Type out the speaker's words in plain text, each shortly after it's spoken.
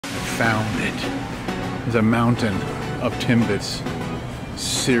found it. There's a mountain of Timbits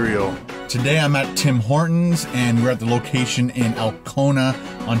cereal. Today I'm at Tim Hortons and we're at the location in Alcona,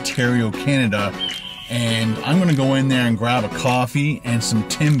 Ontario, Canada. And I'm gonna go in there and grab a coffee and some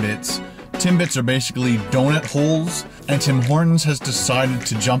Timbits. Timbits are basically donut holes, and Tim Hortons has decided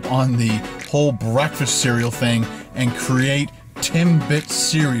to jump on the whole breakfast cereal thing and create Timbit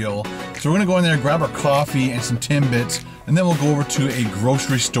cereal. So we're gonna go in there, grab our coffee and some Timbits, and then we'll go over to a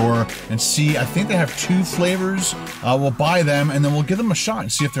grocery store and see. I think they have 2 flavors. We'll buy them and then we'll give them a shot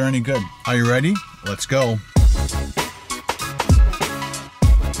and see if they're any good. Are you ready? Let's go.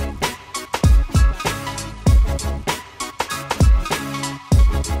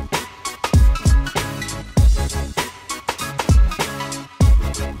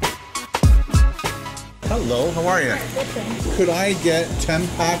 Hello, how are you? Could I get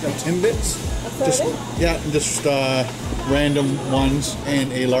 10-pack of Timbits? Just random ones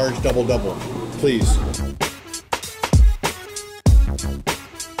and a large double-double, please.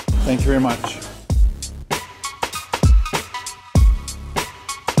 Thank you very much.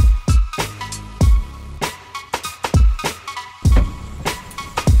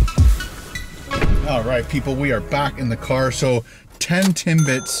 All right, people, we are back in the car. So 10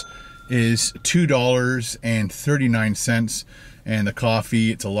 Timbits is $2.39, and the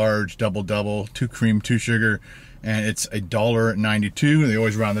coffee, it's a large double-double, 2 cream, 2 sugar, and it's $1.92. They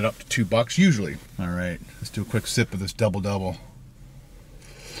always round it up to $2 usually. All right, let's do a quick sip of this double-double.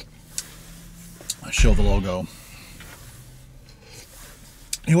 I'll show the logo.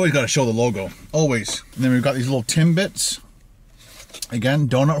 You always got to show the logo, always. And then we've got these little Timbits. Again,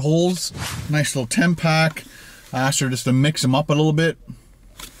 donut holes, nice little 10-pack. I asked her just to mix them up a little bit.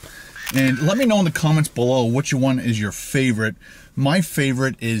 And let me know in the comments below which one is your favorite. My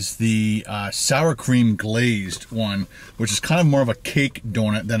favorite is the sour cream glazed one, which is kind of more of a cake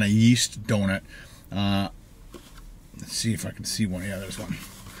donut than a yeast donut. Let's see if I can see one. Yeah, there's one.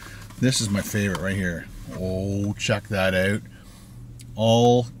 This is my favorite right here. Oh, check that out.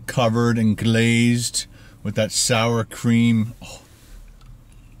 All covered and glazed with that sour cream. Oh.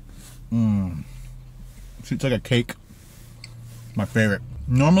 It's like a cake. My favorite.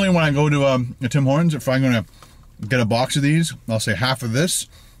 Normally when I go to a Tim Hortons, if I'm gonna get a box of these, I'll say half of this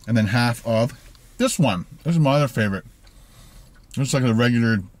and then half of this one. This is my other favorite. It's like a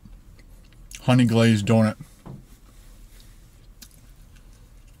regular honey glazed donut.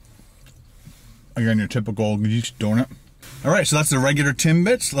 Again, your typical yeast donut. All right, so that's the regular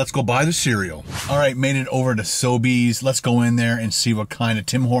Timbits. Let's go buy the cereal. All right, made it over to Sobeys. Let's go in there and see what kind of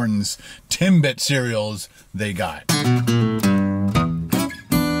Tim Hortons Timbit cereals they got.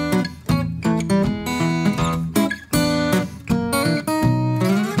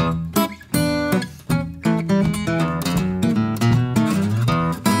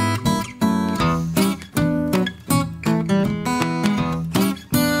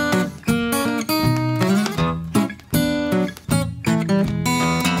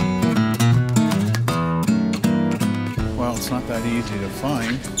 Easy to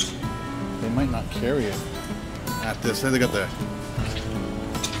find. They might not carry it at this. They got the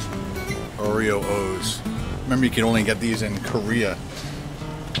Oreo O's. Remember, you can only get these in Korea.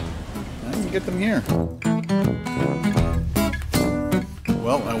 I can get them here.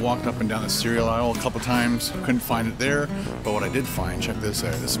 Well, I walked up and down the cereal aisle a couple times. Couldn't find it there, but what I did find, check this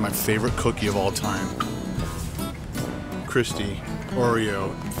out. This is my favorite cookie of all time. Christie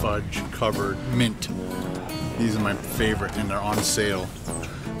Oreo fudge covered mint. These are my favorite, and they're on sale.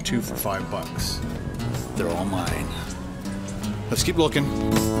 2 for $5. They're all mine. Let's keep looking.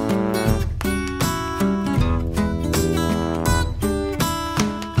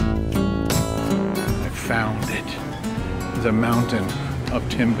 I found it. There's a mountain of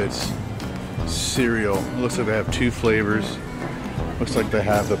Timbits cereal. It looks like they have 2 flavors. Looks like they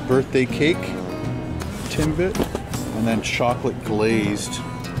have the birthday cake Timbit and then chocolate glazed.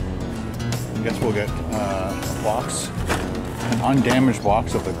 I guess we'll get a box, an undamaged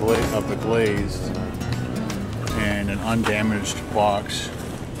box of the glazed, and an undamaged box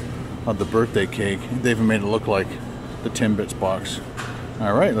of the birthday cake. They even made it look like the Timbits box.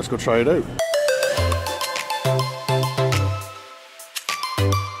 All right, let's go try it out.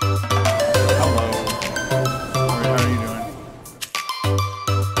 Hello. How are you doing?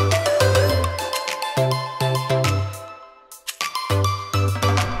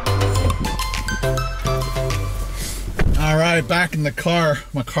 All right, back in the car.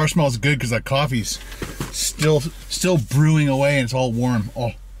 My car smells good because that coffee's still brewing away and it's all warm.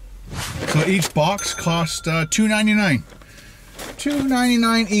 Oh, so each box cost $2.99.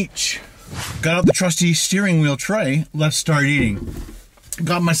 $2.99 each. Got out the trusty steering wheel tray. Let's start eating.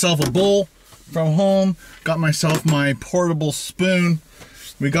 Got myself a bowl from home. Got myself my portable spoon.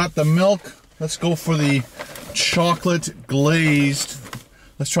 We got the milk. Let's go for the chocolate glazed.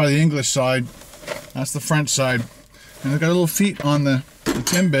 Let's try the English side. That's the French side. And they've got little feet on the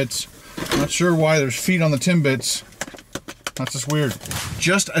Timbits. Not sure why there's feet on the Timbits. That's just weird.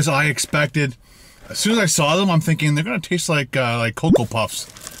 Just as I expected. As soon as I saw them, I'm thinking they're gonna taste like Cocoa Puffs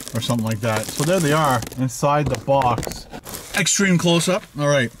or something like that. So there they are inside the box. Extreme close-up. All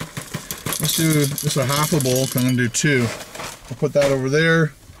right, let's do just a half a bowl. So I'm gonna do 2. We'll put that over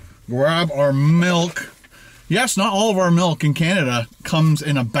there. Grab our milk. Yes, not all of our milk in Canada comes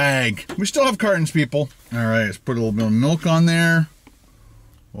in a bag. We still have cartons, people. All right, let's put a little bit of milk on there.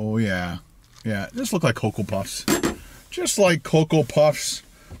 Oh yeah, yeah. Just look like Cocoa Puffs. Just like Cocoa Puffs.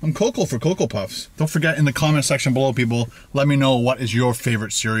 I'm Cocoa for Cocoa Puffs. Don't forget in the comment section below, people, let me know what is your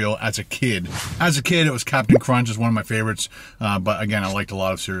favorite cereal as a kid. As a kid, it was Captain Crunch is one of my favorites. But again, I liked a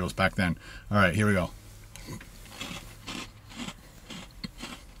lot of cereals back then. All right, here we go.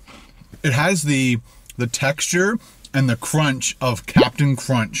 It has the texture and the crunch of Captain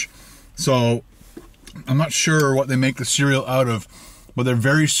Crunch. So I'm not sure what they make the cereal out of, but they're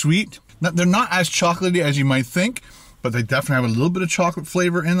very sweet. They're not as chocolatey as you might think, but they definitely have a little bit of chocolate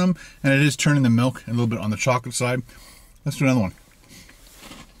flavor in them, and it is turning the milk a little bit on the chocolate side. Let's do another one.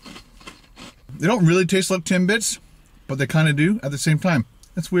 They don't really taste like Timbits, but they kind of do at the same time.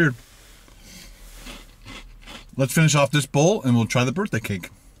 That's weird. Let's finish off this bowl, and we'll try the birthday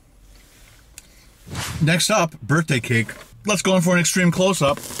cake. Next up, birthday cake. Let's go in for an extreme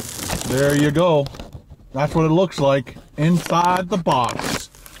close-up. There you go. That's what it looks like inside the box.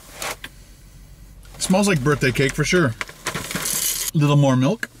 It smells like birthday cake for sure. A little more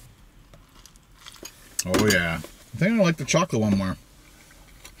milk. Oh yeah. I think I like the chocolate one more.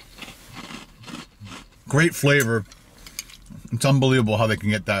 Great flavor. It's unbelievable how they can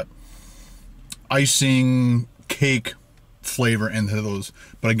get that icing cake flavor into those.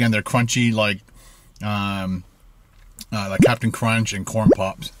 But again, they're crunchy like Captain Crunch and Corn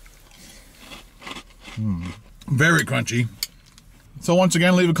Pops. Very crunchy. So once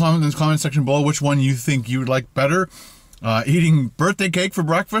again, leave a comment in the comment section below which one you think you would like better. Eating birthday cake for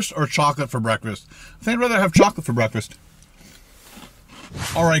breakfast or chocolate for breakfast. I think I'd rather have chocolate for breakfast.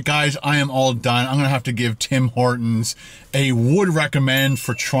 Alright guys, I am all done. I'm going to have to give Tim Hortons a would recommend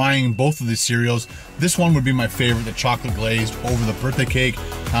for trying both of these cereals. This one would be my favorite, the chocolate glazed over the birthday cake.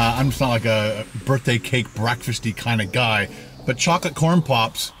 I'm just not like a birthday cake breakfasty kind of guy, but chocolate Corn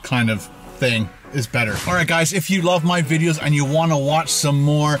Pops kind of thing is better. Alright guys, if you love my videos and you want to watch some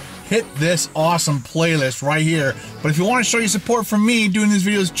more, hit this awesome playlist right here. But if you want to show your support from me doing these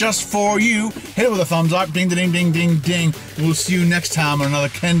videos just for you, hit it with a thumbs up, ding, ding, ding, ding, ding. And we'll see you next time on another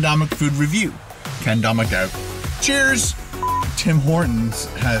Ken Domik food review. Ken Domik out. Cheers! Tim Hortons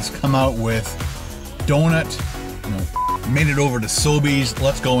has come out with donut, made it over to Sobeys.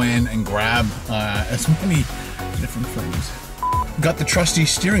 Let's go in and grab as many different things. Got the trusty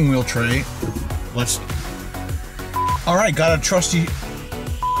steering wheel tray. Alright, got a trusty,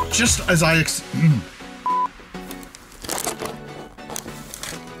 just as I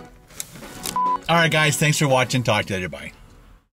Alright guys, thanks for watching. Talk to you later, bye.